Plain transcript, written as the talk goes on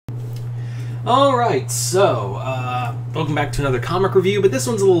Alright, so, welcome back to another comic review, but this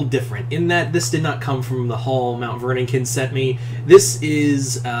one's a little different, in that this did not come from the haul Mount Vernon kids sent me. This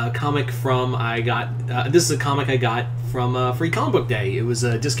is a comic from, this is a comic I got from Free Comic Book Day. It was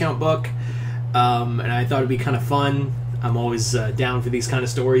a discount book, and I thought it'd be kind of fun. I'm always down for these kind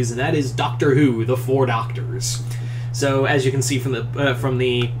of stories, and that is Doctor Who, The Four Doctors. So, as you can see from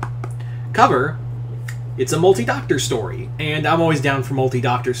the cover, it's a multi-doctor story, and I'm always down for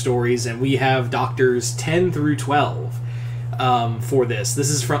multi-doctor stories, and we have Doctors 10 through 12 for this. This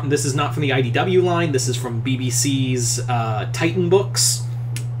is not from the IDW line. This is from BBC's Titan books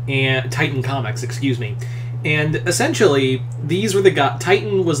and Titan Comics, excuse me. And essentially, these were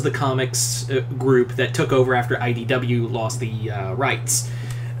Titan was the comics group that took over after IDW lost the rights.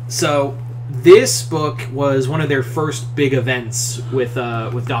 So this book was one of their first big events with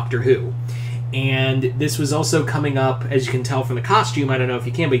Doctor Who. And this was also coming up, as you can tell from the costume, I don't know if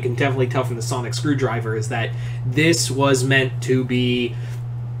you can, but you can definitely tell from the sonic screwdriver, is that this was meant to be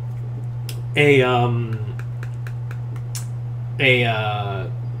a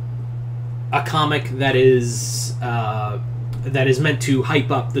comic that is meant to hype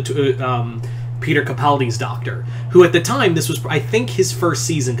up the Peter Capaldi's Doctor, who at the time, this was, I think, his first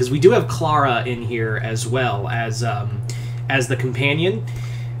season, because we do have Clara in here as well as the companion.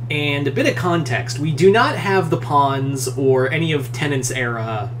 And a bit of context, we do not have the Pawns or any of Tennant's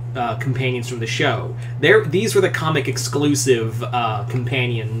era companions from the show. These were the comic exclusive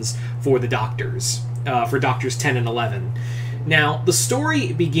companions for the Doctors, for Doctors 10 and 11. Now, the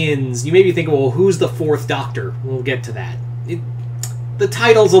story begins, you may be thinking, well, who's the fourth Doctor? We'll get to that. The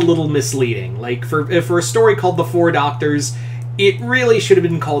title's a little misleading. Like, for a story called The Four Doctors, it really should have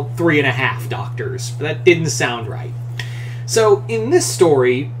been called 3.5 Doctors. But that didn't sound right. So, in this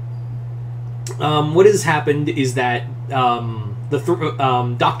story, what has happened is that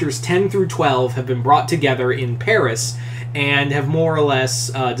Doctors 10 through 12 have been brought together in Paris and have more or less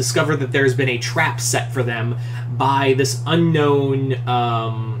discovered that there's been a trap set for them by this unknown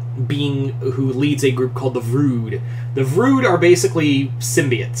being who leads a group called the Vrood. The Vrood are basically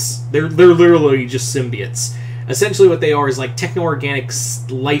symbiotes. They're literally just symbiotes. Essentially what they are is like techno-organic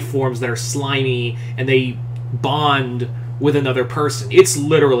life forms that are slimy, and they bond with another person. It's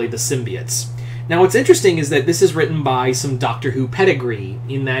literally the symbiotes. Now, what's interesting is that this is written by some Doctor Who pedigree,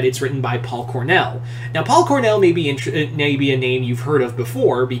 in that it's written by Paul Cornell. Now, Paul Cornell may be a name you've heard of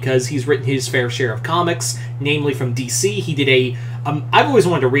before, because he's written his fair share of comics, namely from DC. He did I've always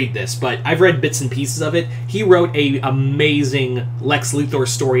wanted to read this, but I've read bits and pieces of it. He wrote a amazing Lex Luthor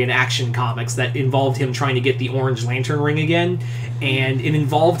story in Action Comics that involved him trying to get the Orange Lantern ring again, and it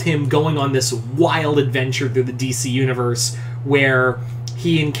involved him going on this wild adventure through the DC universe where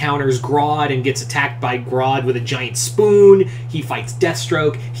he encounters Grodd and gets attacked by Grodd with a giant spoon. He fights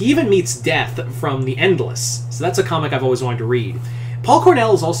Deathstroke. He even meets Death from The Endless. So that's a comic I've always wanted to read. Paul Cornell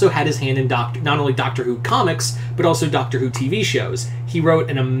has also had his hand in not only Doctor Who comics, but also Doctor Who TV shows. He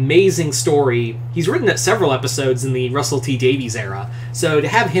wrote an amazing story. He's written several episodes in the Russell T Davies era. So to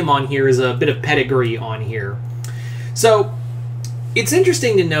have him on here is a bit of pedigree on here. So it's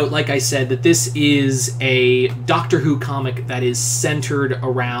interesting to note, like I said, that this is a Doctor Who comic that is centered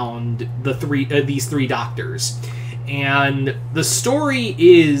around these three Doctors. And the story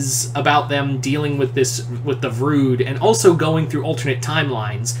is about them dealing with the Vrood, and also going through alternate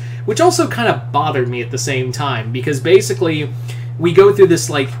timelines, which also kind of bothered me at the same time, because basically we go through this,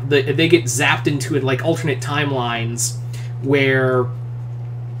 like, they get zapped into it, like, alternate timelines where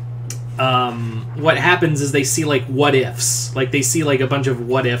what happens is they see, like, what ifs. Like, they see, like, a bunch of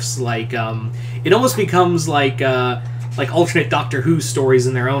what ifs. Like, it almost becomes like alternate Doctor Who stories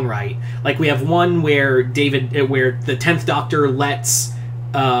in their own right. Like, we have one where where the 10th Doctor lets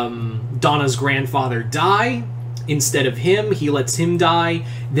Donna's grandfather die instead of him. He lets him die.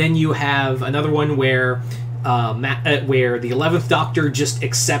 Then you have another one where the 11th Doctor just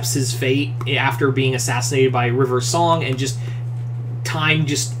accepts his fate after being assassinated by River Song, and just time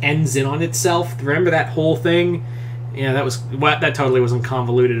just ends in on itself. Remember that whole thing? Yeah, that totally wasn't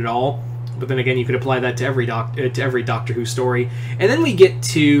convoluted at all. But then again, you could apply that to every Doctor Who story. And then we get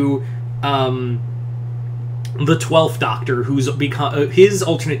to the 12th Doctor, who's his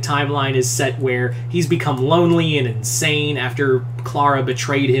alternate timeline is set where he's become lonely and insane after Clara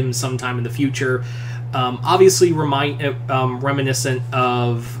betrayed him sometime in the future. Obviously reminiscent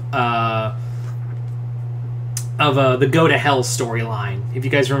of the Go to Hell storyline, if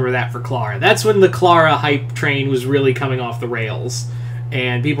you guys remember that for Clara. That's when the Clara hype train was really coming off the rails.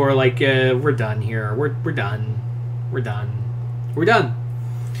 And people are like, we're done here. We're done. We're done. We're done.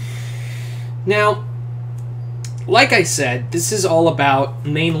 Now, like I said, this is all about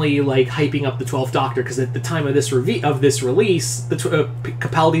mainly like hyping up the 12th Doctor, because at the time of this release,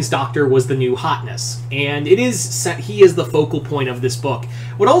 Capaldi's Doctor was the new hotness, and he is the focal point of this book.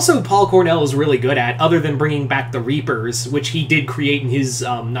 What also Paul Cornell is really good at, other than bringing back the Reapers, which he did create in his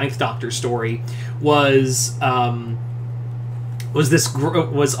Ninth Doctor story, was also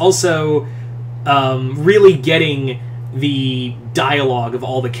really getting the dialogue of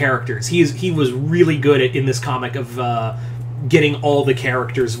all the characters. He was really good at, in this comic, of getting all the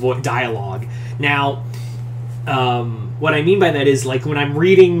characters' dialogue. Now, what I mean by that is, like, when I'm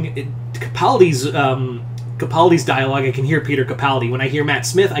reading Capaldi's dialogue, I can hear Peter Capaldi. When I hear Matt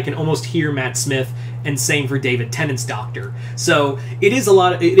Smith, I can almost hear Matt Smith, and same for David Tennant's Doctor. So it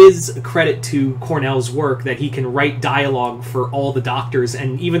is a credit to Cornell's work that he can write dialogue for all the Doctors,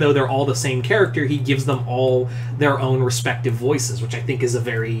 and even though they're all the same character, he gives them all their own respective voices, which I think is a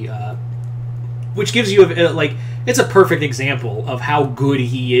very which gives you it's a perfect example of how good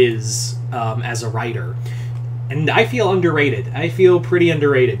he is as a writer. And I feel underrated. I feel pretty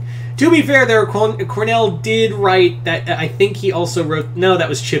underrated. To be fair, there, Cornell did write that. I think he also wrote. No, that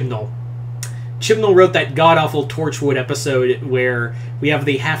was Chibnall. Chibnall wrote that god-awful Torchwood episode where we have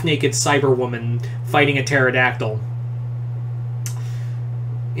the half-naked Cyberwoman fighting a pterodactyl.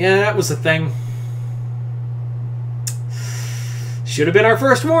 Yeah, that was a thing. Should have been our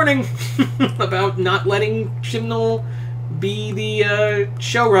first warning about not letting Chibnall be the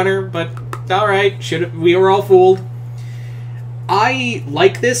showrunner, but alright, we were all fooled. I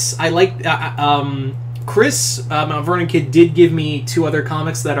like this. I like... Chris, Mount Vernon Kid, did give me 2 other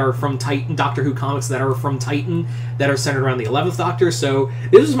comics that are from Titan, Doctor Who comics that are from Titan, that are centered around the 11th Doctor, so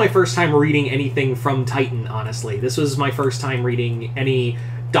this was my first time reading anything from Titan, honestly. This was my first time reading any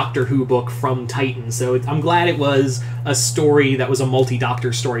Doctor Who book from Titan, so I'm glad it was a story that was a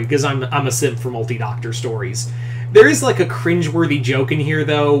multi-Doctor story, because I'm a simp for multi-Doctor stories. There is like a cringeworthy joke in here,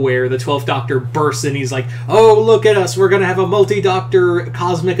 though, where the 12th Doctor bursts in, he's like, "Oh, look at us, we're gonna have a multi-Doctor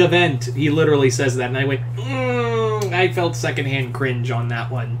cosmic event." He literally says that, and I went, I felt secondhand cringe on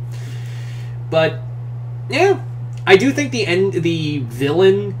that one. But, yeah, I do think the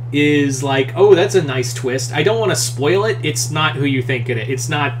villain is like, oh, that's a nice twist. I don't want to spoil it. It's not who you think it is. It's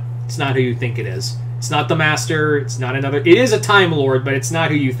not who you think it is. It's not the Master. It's not another... It is a Time Lord, but it's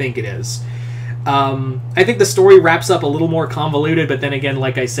not who you think it is. I think the story wraps up a little more convoluted, but then again,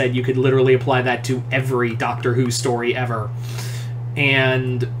 like I said, you could literally apply that to every Doctor Who story ever.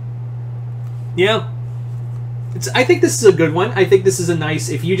 And, yeah, I think this is a good one. I think this is a nice,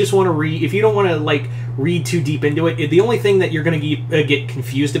 if you just want to read, if you don't want to, like, read too deep into it, the only thing that you're going to get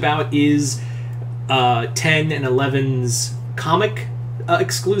confused about is 10 and 11's comic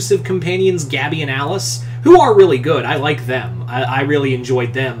exclusive companions, Gabby and Alice, who are really good. I like them. I really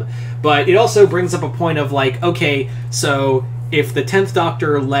enjoyed them. But it also brings up a point of, like, okay, so if the 10th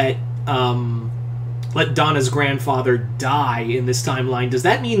Doctor let Donna's grandfather die in this timeline, does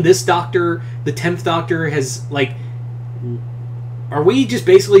that mean this Doctor, the 10th Doctor, has, like... Are we just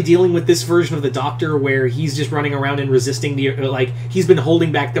basically dealing with this version of the Doctor where he's just running around and resisting the... Like, he's been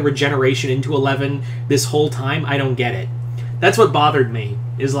holding back the regeneration into 11 this whole time? I don't get it. That's what bothered me,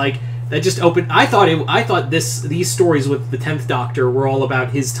 is, like... That just opened... I thought these stories with the 10th Doctor were all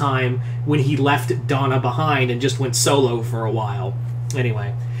about his time when he left Donna behind and just went solo for a while.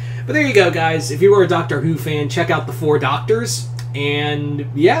 Anyway. But there you go, guys. If you were a Doctor Who fan, check out the 4 Doctors. And,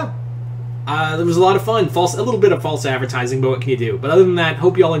 yeah. There was a lot of fun. A little bit of false advertising, but what can you do? But other than that,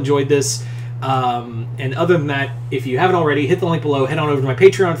 hope you all enjoyed this. And other than that, if you haven't already, hit the link below. Head on over to my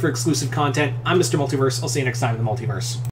Patreon for exclusive content. I'm Mr. Multiverse. I'll see you next time in the Multiverse.